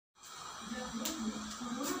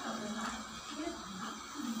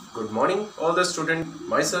Good morning, all the students.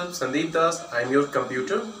 Myself, Sandeep Das. I am your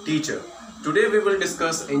computer teacher. Today we will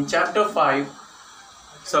discuss in chapter 5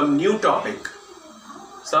 some new topic.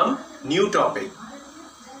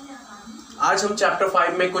 आज हम chapter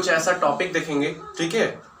 5 में कुछ ऐसा topic देखेंगे, ठीक है।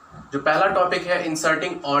 जो पहला टॉपिक है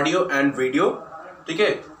इंसर्टिंग ऑडियो एंड वीडियो, ठीक है।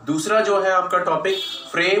 दूसरा जो है आपका topic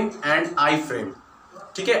frame and I frame,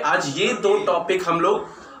 ठीक है। आज ये दो टॉपिक हम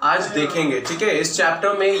लोग आज देखेंगे, ठीक है। इस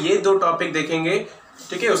चैप्टर में ये दो टॉपिक देखेंगे,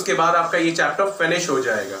 ठीक है। उसके बाद आपका ये चैप्टर फिनिश हो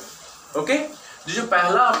जाएगा, ओके। जो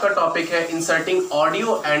पहला आपका टॉपिक है इंसर्टिंग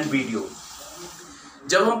ऑडियो एंड वीडियो।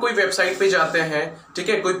 जब हम कोई वेबसाइट पे जाते हैं, ठीक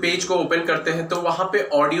है, कोई पेज को ओपन करते हैं तो वहां पे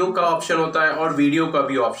ऑडियो का ऑप्शन होता है और वीडियो का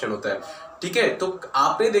भी ऑप्शन होता है, ठीक है। तो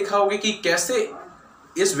आपने देखा होगा कि कैसे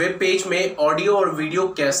इस वेब पेज में ऑडियो और वीडियो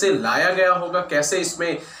कैसे लाया गया होगा, कैसे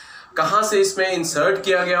इसमें कहां से इसमें इंसर्ट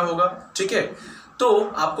किया गया होगा, ठीक है। तो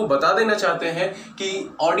आपको बता देना चाहते हैं कि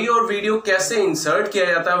ऑडियो और वीडियो कैसे इंसर्ट किया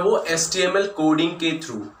जाता है, वो HTML कोडिंग के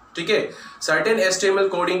थ्रू, ठीक है। सर्टेन HTML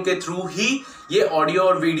कोडिंग के थ्रू ही ये ऑडियो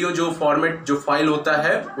और वीडियो जो फॉर्मेट जो फाइल होता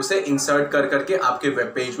है उसे इंसर्ट कर करके आपके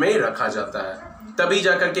वेब पेज में रखा जाता है, तभी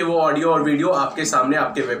जाकर के वो ऑडियो और वीडियो आपके सामने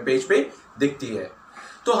आपके वेब पेज पे दिखती है।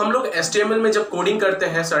 तो हम लोग HTML में जब कोडिंग करते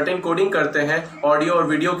हैं, सर्टेन कोडिंग करते हैं ऑडियो और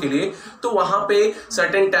वीडियो के लिए, तो वहां पे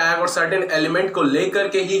सर्टेन टैग और सर्टेन एलिमेंट को लेकर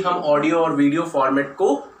के ही हम ऑडियो और वीडियो फॉर्मेट को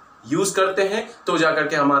यूज करते हैं, तो जाकर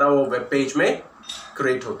के हमारा वो वेब पेज में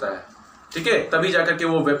क्रिएट होता है, ठीक है। तभी जाकर के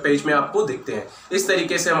वो वेब पेज में आपको दिखते हैं। इस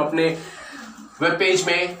तरीके से हम अपने वेब पेज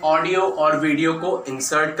में ऑडियो और वीडियो को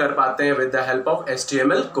इंसर्ट कर पाते हैं with the help of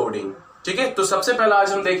HTML coding, ठीक है। तो सबसे पहला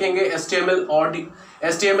आज हम देखेंगे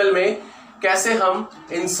HTML में कैसे हम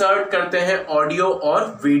इंसर्ट करते हैं ऑडियो और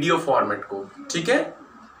वीडियो फॉर्मेट को, ठीक है।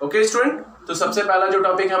 ओके स्टूडेंट, तो सबसे पहला जो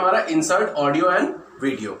टॉपिक है हमारा insert audio and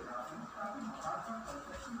video.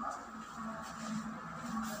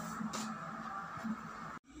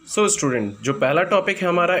 So student, जो पहला टॉपिक है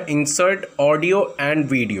हमारा इंसर्ट ऑडियो एंड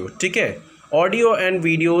वीडियो, ठीक है। Audio and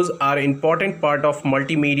videos are important part of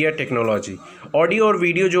multimedia technology. Audio और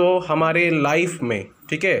वीडियो जो हमारे लाइफ में,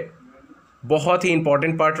 ठीक है, बहुत ही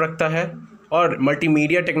इंपॉर्टेंट पार्ट रखता है और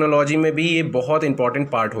मल्टीमीडिया टेक्नोलॉजी में भी ये बहुत इंपॉर्टेंट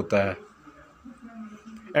पार्ट होता है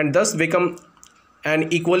एंड दस become an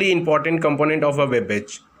equally important component of a web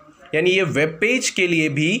page. यानी ये वेब पेज के लिए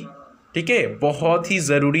भी, ठीक है, बहुत ही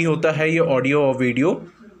ज़रूरी होता है ये ऑडियो और video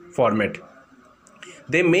format.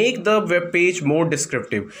 They make the web page more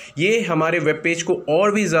descriptive. ये हमारे वेब पेज को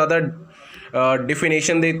और भी ज़्यादा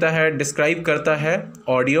डिफिनेशन देता है, डिस्क्राइब करता है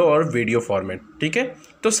ऑडियो और वीडियो फॉर्मेट, ठीक है।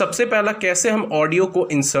 तो सबसे पहला कैसे हम ऑडियो को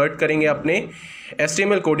इंसर्ट करेंगे अपने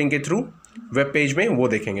HTML कोडिंग के थ्रू वेब पेज में, वो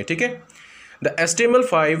देखेंगे, ठीक है। The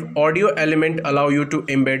HTML5 audio element allow you to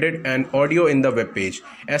embedded an audio in the web page.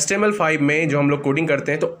 HTML5 में जो हम लोग कोडिंग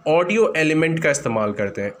करते हैं तो ऑडियो एलिमेंट का इस्तेमाल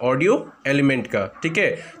करते हैं, ऑडियो एलिमेंट का, ठीक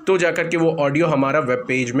है। तो जाकर के वो ऑडियो हमारा वेब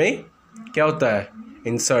पेज में क्या होता है,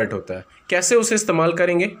 इंसर्ट होता है। कैसे उसे इस्तेमाल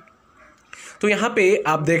करेंगे, तो यहाँ पे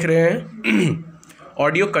आप देख रहे हैं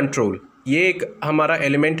ऑडियो कंट्रोल, ये एक हमारा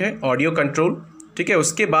एलिमेंट है ऑडियो कंट्रोल, ठीक है।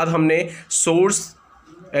 उसके बाद हमने सोर्स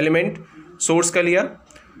एलिमेंट, सोर्स का लिया,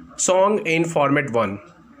 सॉन्ग इन फॉर्मेट 1।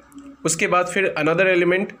 उसके बाद फिर अनदर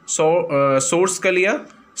एलिमेंट सोर्स का लिया,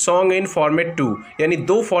 सॉन्ग इन फॉर्मेट 2। यानी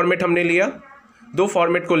दो फॉर्मेट हमने लिया, दो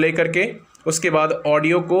फॉर्मेट को लेकर के उसके बाद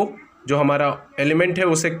ऑडियो को जो हमारा एलिमेंट है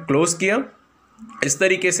उसे क्लोज किया। इस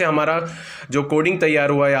तरीके से हमारा जो कोडिंग तैयार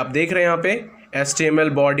हुआ है आप देख रहे हैं यहाँ पे HTML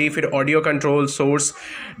बॉडी, फिर ऑडियो कंट्रोल, सोर्स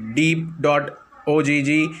deep.ogg,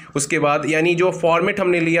 उसके बाद यानी जो फॉर्मेट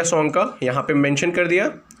हमने लिया सॉन्ग का यहाँ पे मेंशन कर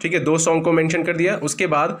दिया, ठीक है, दो सॉन्ग को मेंशन कर दिया। उसके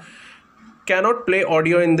बाद cannot play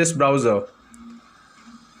audio in this browser,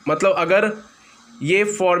 मतलब अगर ये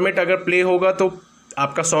फॉर्मेट अगर प्ले होगा तो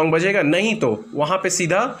आपका सॉन्ग बजेगा, नहीं तो वहाँ पे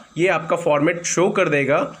सीधा ये आपका फॉर्मेट शो कर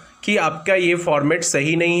देगा कि आपका ये फॉर्मेट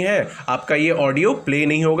सही नहीं है, आपका ये ऑडियो प्ले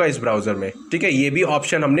नहीं होगा इस ब्राउज़र में, ठीक है। ये भी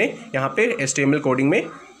ऑप्शन हमने यहाँ पे HTML कोडिंग में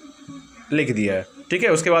लिख दिया है, ठीक है।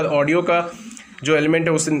 उसके बाद ऑडियो का जो एलिमेंट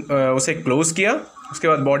है उसे क्लोज़ किया, उसके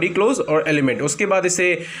बाद बॉडी क्लोज और एलिमेंट, उसके बाद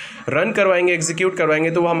इसे रन करवाएंगे, एग्जीक्यूट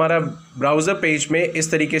करवाएंगे तो वो हमारा ब्राउज़र पेज में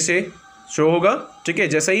इस तरीके से शो होगा, ठीक है।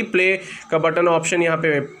 जैसे ही प्ले का बटन ऑप्शन यहाँ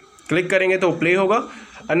पे क्लिक करेंगे तो प्ले होगा,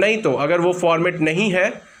 और नहीं तो अगर वो फॉर्मेट नहीं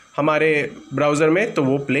है हमारे ब्राउज़र में तो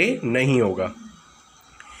वो प्ले नहीं होगा।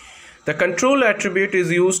 The control attribute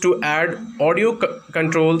is use to add audio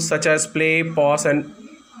control such as play, pause and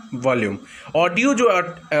volume. Audio जो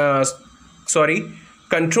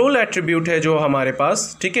कंट्रोल एट्रीब्यूट है जो हमारे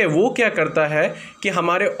पास, ठीक है, वो क्या करता है कि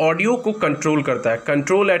हमारे ऑडियो को कंट्रोल करता है।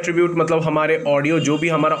 कंट्रोल एट्रीब्यूट मतलब हमारे ऑडियो, जो भी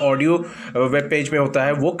हमारा ऑडियो वेब पेज में होता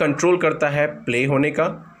है वो कंट्रोल करता है प्ले होने का,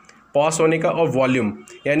 पॉज होने का और वॉल्यूम,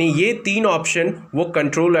 यानी ये 3 ऑप्शन वो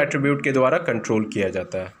कंट्रोल एट्रीब्यूट के द्वारा कंट्रोल किया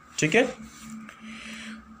जाता है। ठीक है।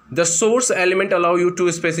 The source element allow you to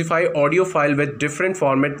specify audio file with different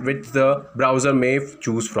format which the browser may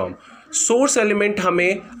choose from. Source element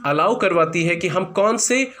हमें अलाउ करवाती है कि हम कौन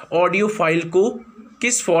से ऑडियो फाइल को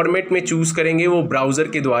किस फॉर्मेट में चूज़ करेंगे, वो ब्राउज़र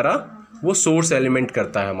के द्वारा वो सोर्स एलिमेंट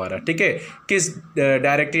करता है हमारा। ठीक है, किस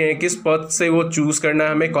डायरेक्टरी किस पथ से वो चूज़ करना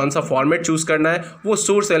है, हमें कौन सा फॉर्मेट चूज़ करना है, वो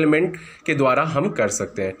सोर्स एलिमेंट के द्वारा हम कर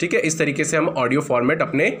सकते हैं। ठीक है, इस तरीके से हम ऑडियो फॉर्मेट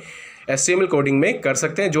अपने HTML कोडिंग में कर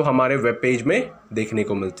सकते हैं, जो हमारे वेब पेज में देखने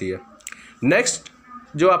को मिलती है। नेक्स्ट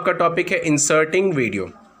जो आपका टॉपिक है inserting video.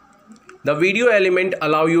 The video element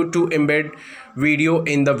allow you to embed video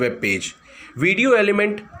in the web page. Video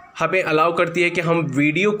element हमें अलाउ करती है कि हम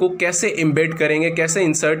वीडियो को कैसे एम्बेड करेंगे, कैसे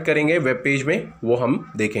इंसर्ट करेंगे वेब पेज में, वो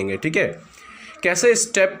हम देखेंगे। ठीक है, कैसे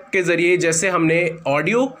स्टेप के ज़रिए, जैसे हमने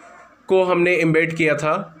ऑडियो को हमने एम्बेड किया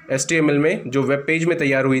था HTML में जो वेब पेज में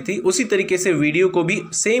तैयार हुई थी, उसी तरीके से वीडियो को भी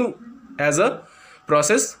सेम एज अ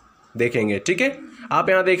प्रोसेस देखेंगे। ठीक है, आप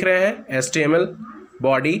यहाँ देख रहे हैं HTML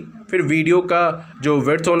बॉडी, फिर वीडियो का जो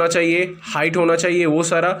विड्थ होना चाहिए, हाइट होना चाहिए, वो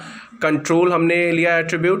सारा कंट्रोल हमने लिया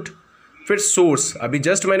एट्रीब्यूट। फिर सोर्स, अभी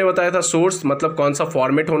जस्ट मैंने बताया था सोर्स मतलब कौन सा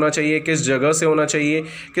फॉर्मेट होना चाहिए, किस जगह से होना चाहिए,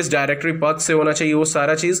 किस डायरेक्टरी पाथ से होना चाहिए, वो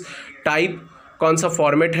सारा चीज़। टाइप कौन सा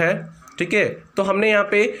फॉर्मेट है। ठीक है, तो हमने यहाँ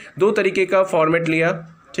पे 2 तरीके का फॉर्मेट लिया।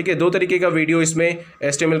 ठीक है, 2 तरीके का वीडियो इसमें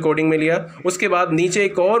HTML कोडिंग में लिया। उसके बाद नीचे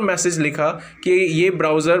एक और मैसेज लिखा कि ये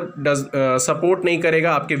ब्राउज़र सपोर्ट नहीं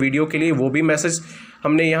करेगा आपके वीडियो के लिए, वो भी मैसेज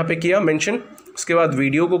हमने यहाँ पे किया मेंशन। उसके बाद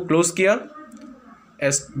वीडियो को क्लोज़ किया,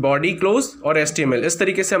 बॉडी क्लोज और HTML, इस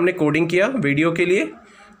तरीके से हमने कोडिंग किया वीडियो के लिए।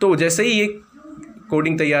 तो जैसे ही ये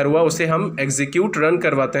कोडिंग तैयार हुआ, उसे हम एग्जीक्यूट रन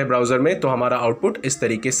करवाते हैं ब्राउज़र में, तो हमारा आउटपुट इस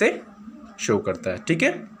तरीके से शो करता है। ठीक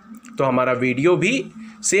है, तो हमारा वीडियो भी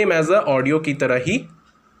सेम एज अ ऑडियो की तरह ही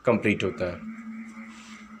कंप्लीट होता है।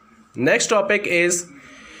 Next topic is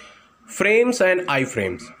frames and I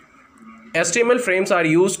frames. HTML frames are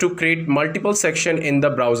used to create multiple section in the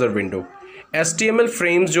browser window. HTML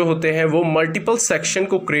frames जो होते हैं वो multiple section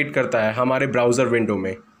को create करता है हमारे browser window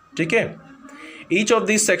में। ठीक है, each of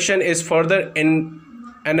these section is further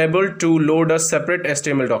enabled to load a separate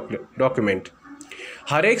HTML document.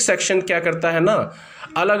 हर एक सेक्शन क्या करता है ना,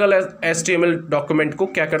 अलग अलग HTML डॉक्यूमेंट को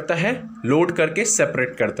क्या करता है, लोड करके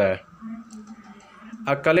सेपरेट करता है।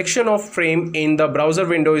 A collection of frame in the browser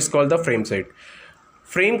window is called the frame set.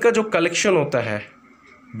 Frame का जो कलेक्शन होता है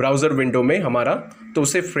ब्राउज़र विंडो में हमारा, तो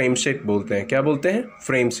उसे फ्रेम सेट बोलते हैं। क्या बोलते हैं?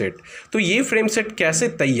 Frame set. तो ये फ्रेम सेट कैसे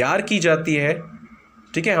तैयार की जाती है,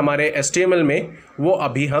 ठीक है, हमारे HTML में, वो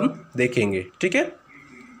अभी हम देखेंगे। ठीक है,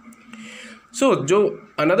 सो जो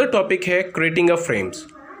अनदर टॉपिक है creating a frames.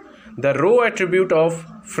 The row attribute of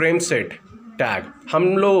frame set tag.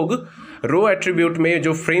 हम लोग रो एट्रीब्यूट में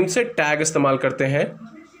जो फ्रेम सेट टैग इस्तेमाल करते हैं,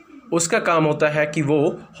 उसका काम होता है कि वो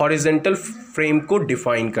हॉरिजेंटल फ्रेम को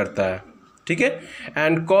डिफाइन करता है। ठीक है,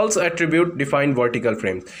 and calls attribute define vertical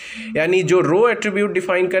frame. यानी जो रो एट्रीब्यूट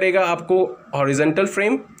डिफाइन करेगा आपको हॉरिजेंटल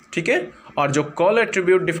फ्रेम, ठीक है, और जो कॉल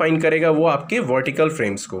एट्रीब्यूट डिफाइन करेगा वो आपके वर्टिकल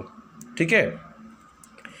फ्रेम्स को। ठीक है,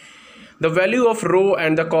 the value of row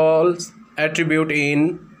and the calls attribute in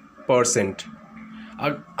percent.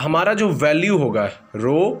 हमारा जो वैल्यू होगा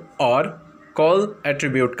रो और कॉल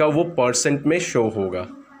एट्रीब्यूट का, वो परसेंट में शो होगा।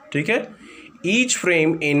 ठीक है, each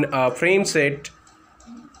frame in a frame set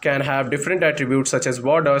can have different attribute such as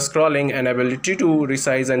border, scrolling and ability to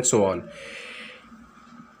resize and so on.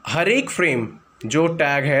 हर एक फ्रेम जो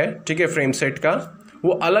टैग है, ठीक है, फ्रेम सेट का,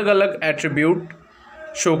 वो अलग अलग एट्रीब्यूट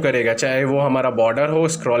शो करेगा, चाहे वो हमारा बॉर्डर हो,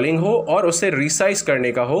 स्क्रॉलिंग हो, और उसे रिसाइज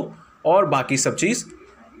करने का हो, और बाकी सब चीज़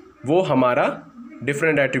वो हमारा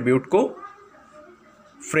डिफरेंट एट्रीब्यूट को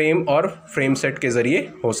फ्रेम और फ्रेम सेट के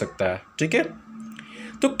ज़रिए हो सकता है। ठीक है,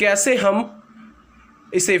 तो कैसे हम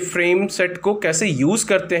इसे फ्रेम सेट को कैसे यूज़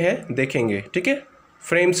करते हैं देखेंगे। ठीक है,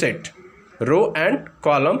 frame set row and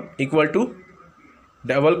column equal to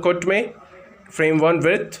double coat में frame 1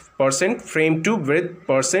 width percent, frame 2 width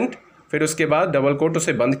percent, फिर उसके बाद डबल कोट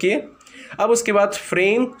उसे बंद किए। अब उसके बाद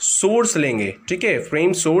फ्रेम सोर्स लेंगे। ठीक है,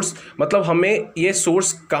 फ्रेम सोर्स मतलब हमें ये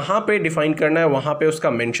सोर्स कहाँ पे डिफाइन करना है, वहाँ पे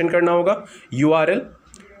उसका मेंशन करना होगा। URL,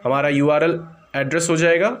 हमारा URL एड्रेस हो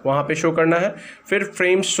जाएगा, वहाँ पे शो करना है। फिर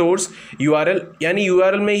फ्रेम सोर्स URL, यानी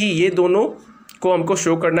URL में ही ये दोनों को हमको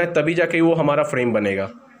शो करना है, तभी जाके वो हमारा फ्रेम बनेगा।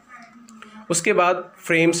 उसके बाद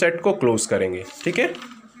फ्रेम सेट को क्लोज करेंगे। ठीक है,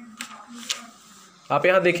 आप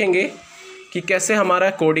यहाँ देखेंगे कि कैसे हमारा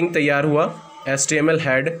कोडिंग तैयार हुआ। HTML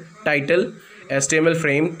head title, HTML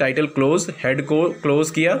frame title close, head को क्लोज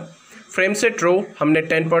किया। फ्रेम सेट रो हमने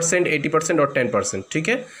 10%, 80% और 10%। ठीक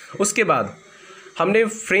है, उसके बाद हमने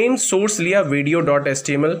फ्रेम सोर्स लिया वीडियो डॉट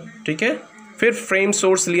HTML, ठीक है। फिर फ्रेम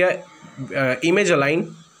सोर्स लिया इमेज अलाइन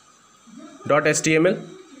डॉट HTML,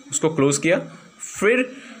 उसको क्लोज किया। फिर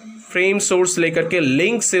फ्रेम सोर्स लेकर के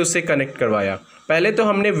लिंक से उसे कनेक्ट करवाया। पहले तो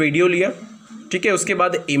हमने वीडियो लिया, ठीक है, उसके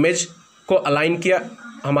बाद इमेज को अलाइन किया,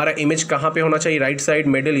 हमारा इमेज कहाँ पे होना चाहिए, राइट साइड,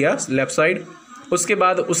 मिडिल या लेफ्ट साइड। उसके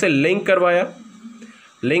बाद उसे लिंक करवाया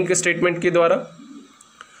लिंक स्टेटमेंट के द्वारा।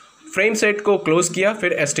 फ्रेम सेट को क्लोज किया,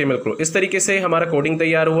 फिर HTML क्लोज। इस तरीके से हमारा कोडिंग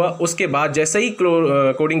तैयार हुआ। उसके बाद जैसे ही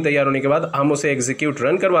कोडिंग तैयार होने के बाद हम उसे एग्जीक्यूट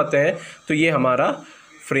रन करवाते हैं तो ये हमारा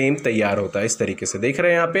फ्रेम तैयार होता है। इस तरीके से देख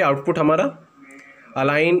रहे हैं यहाँ पे आउटपुट हमारा,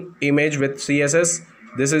 align image with CSS,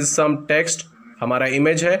 this is some text, हमारा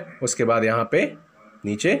इमेज है। उसके बाद यहाँ पे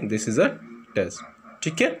नीचे दिस इज अ टेक्स्ट,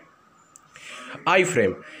 ठीक है। आई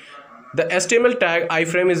frame, the HTML tag I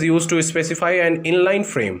frame is use to specify N inline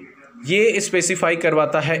frame. ये स्पेसिफाई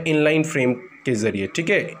करवाता है इनलाइन फ्रेम के जरिए, ठीक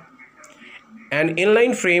है। N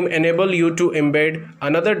inline frame enable you to embed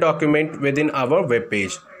another document with in our web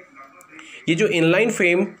page. ये जो इनलाइन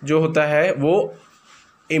फ्रेम जो होता है वो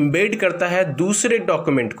एम्बेड करता है दूसरे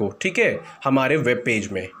डॉक्यूमेंट को, ठीक है, हमारे वेब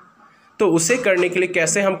पेज में। तो उसे करने के लिए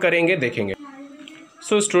कैसे हम करेंगे देखेंगे।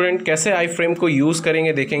 सो स्टूडेंट, कैसे आई फ्रेम को यूज़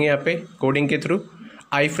करेंगे देखेंगे यहाँ पे कोडिंग के थ्रू।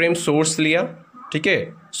 आई फ्रेम सोर्स लिया, ठीक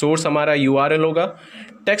है, सोर्स हमारा URL होगा।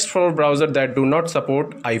 Text for browser that do not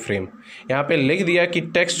support I frame, यहाँ पे लिख दिया कि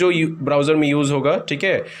टेक्स्ट जो ब्राउज़र में यूज़ होगा, ठीक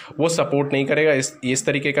है, वो सपोर्ट नहीं करेगा। इस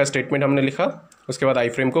तरीके का स्टेटमेंट हमने लिखा। उसके बाद आई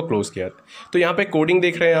फ्रेम को क्लोज किया। तो यहाँ पे कोडिंग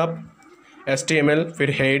देख रहे हैं आप, HTML,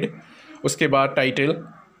 फिर हेड, उसके बाद टाइटल,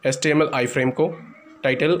 HTML आई फ्रेम को,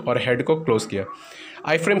 टाइटल और हेड को क्लोज किया।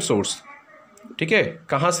 आई फ्रेम सोर्स, ठीक है,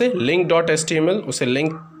 कहाँ से, लिंक डॉट HTML, उसे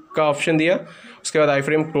लिंक का ऑप्शन दिया। उसके बाद आई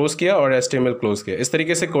फ्रेम क्लोज किया और HTML क्लोज किया। इस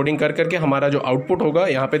तरीके से कोडिंग कर करके हमारा जो आउटपुट होगा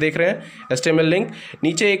यहाँ पे देख रहे हैं HTML लिंक,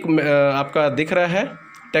 नीचे एक आपका दिख रहा है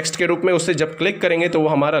टेक्स्ट के रूप में, उससे जब क्लिक करेंगे तो वो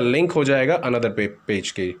हमारा लिंक हो जाएगा अनदर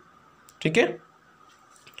पेज के, ठीक है।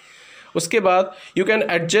 उसके बाद you can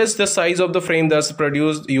adjust the size of the frame दस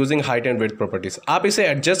produced using height and width properties. आप इसे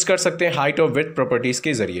एडजस्ट कर सकते हैं हाइट और विड्थ प्रॉपर्टीज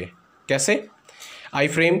के जरिए। कैसे, आई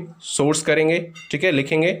फ्रेम सोर्स करेंगे, ठीक है,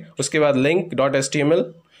 लिखेंगे। उसके बाद लिंक डॉट HTML,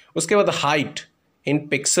 उसके बाद हाइट इन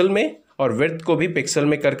पिक्सल में और विड्थ को भी पिक्सल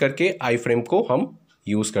में कर करके आई फ्रेम को हम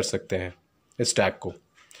यूज़ कर सकते हैं, इस टैग को।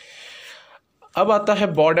 अब आता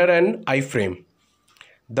है border and I frame.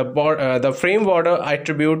 The frame border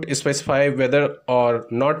attribute specify weather और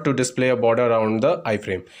not to display a border around the I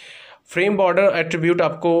frame. Frame border attribute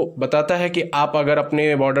आपको बताता है कि आप अगर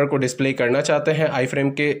अपने बॉर्डर को डिस्प्ले करना चाहते हैं आई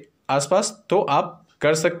फ्रेम के आसपास तो आप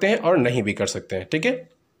कर सकते हैं और नहीं भी कर सकते हैं, ठीक है।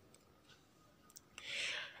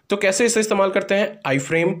 तो कैसे इसे इस्तेमाल करते हैं, आई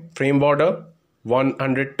फ्रेम, फ्रेम बॉर्डर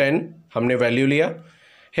 110 हमने वैल्यू लिया।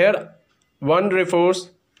 Hair 1 refers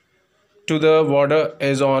to the border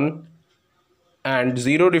is on and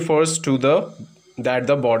 0 refers to the that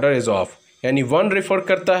the border is of. यानी 1 रिफर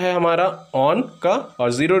करता है हमारा ऑन का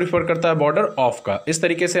और 0 रिफर करता है बॉर्डर ऑफ का। इस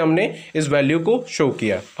तरीके से हमने इस वैल्यू को शो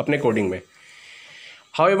किया अपने कोडिंग में।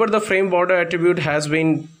 However, the frame border attribute has been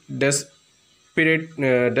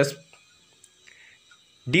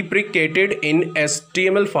deprecated in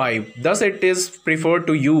HTML5. Thus, it is preferred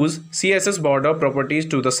to use CSS border properties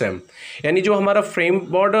to the same. यानी जो हमारा frame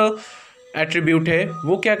border attribute है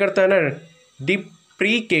वो क्या करता है ना,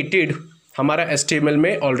 deprecated हमारा HTML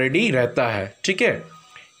में ऑलरेडी रहता है, ठीक है।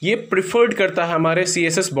 ये प्रिफर्ड करता है हमारे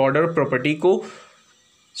CSS border property को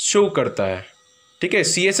शो करता है, ठीक है।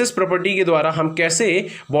 CSS प्रॉपर्टी के द्वारा हम कैसे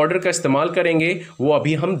बॉर्डर का इस्तेमाल करेंगे वो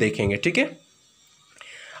अभी हम देखेंगे, ठीक है।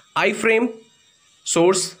 आई फ्रेम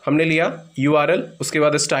सोर्स हमने लिया URL, उसके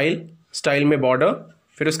बाद स्टाइल में बॉर्डर,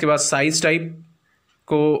 फिर उसके बाद साइज टाइप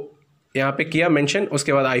को यहाँ पे किया मेंशन,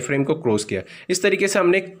 उसके बाद आई फ्रेम को क्लोज किया। इस तरीके से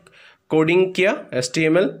हमने कोडिंग किया,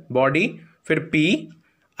 HTML बॉडी, फिर P,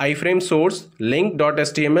 आई frame source, link dot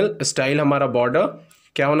HTML, style हमारा बॉर्डर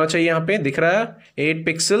क्या होना चाहिए यहाँ पे दिख रहा है 8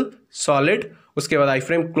 पिक्सल सॉलिड, उसके बाद आई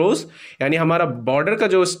फ्रेम क्लोज। यानी हमारा बॉर्डर का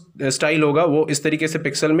जो स्टाइल होगा वो इस तरीके से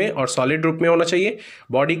पिक्सल में और सॉलिड रूप में होना चाहिए।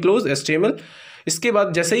 Body close HTML। इसके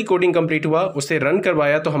बाद जैसे ही कोडिंग कंप्लीट हुआ उसे रन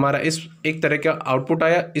करवाया तो हमारा इस एक तरह का आउटपुट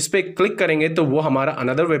आया। इस पर क्लिक करेंगे तो वो हमारा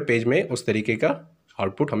अनदर वेब पेज में उस तरीके का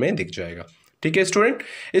आउटपुट हमें दिख जाएगा, ठीक है स्टूडेंट।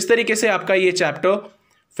 इस तरीके से आपका ये चैप्टर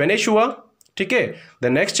फिनिश हुआ, ठीक है। The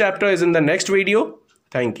next chapter is in the next video.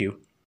 Thank you.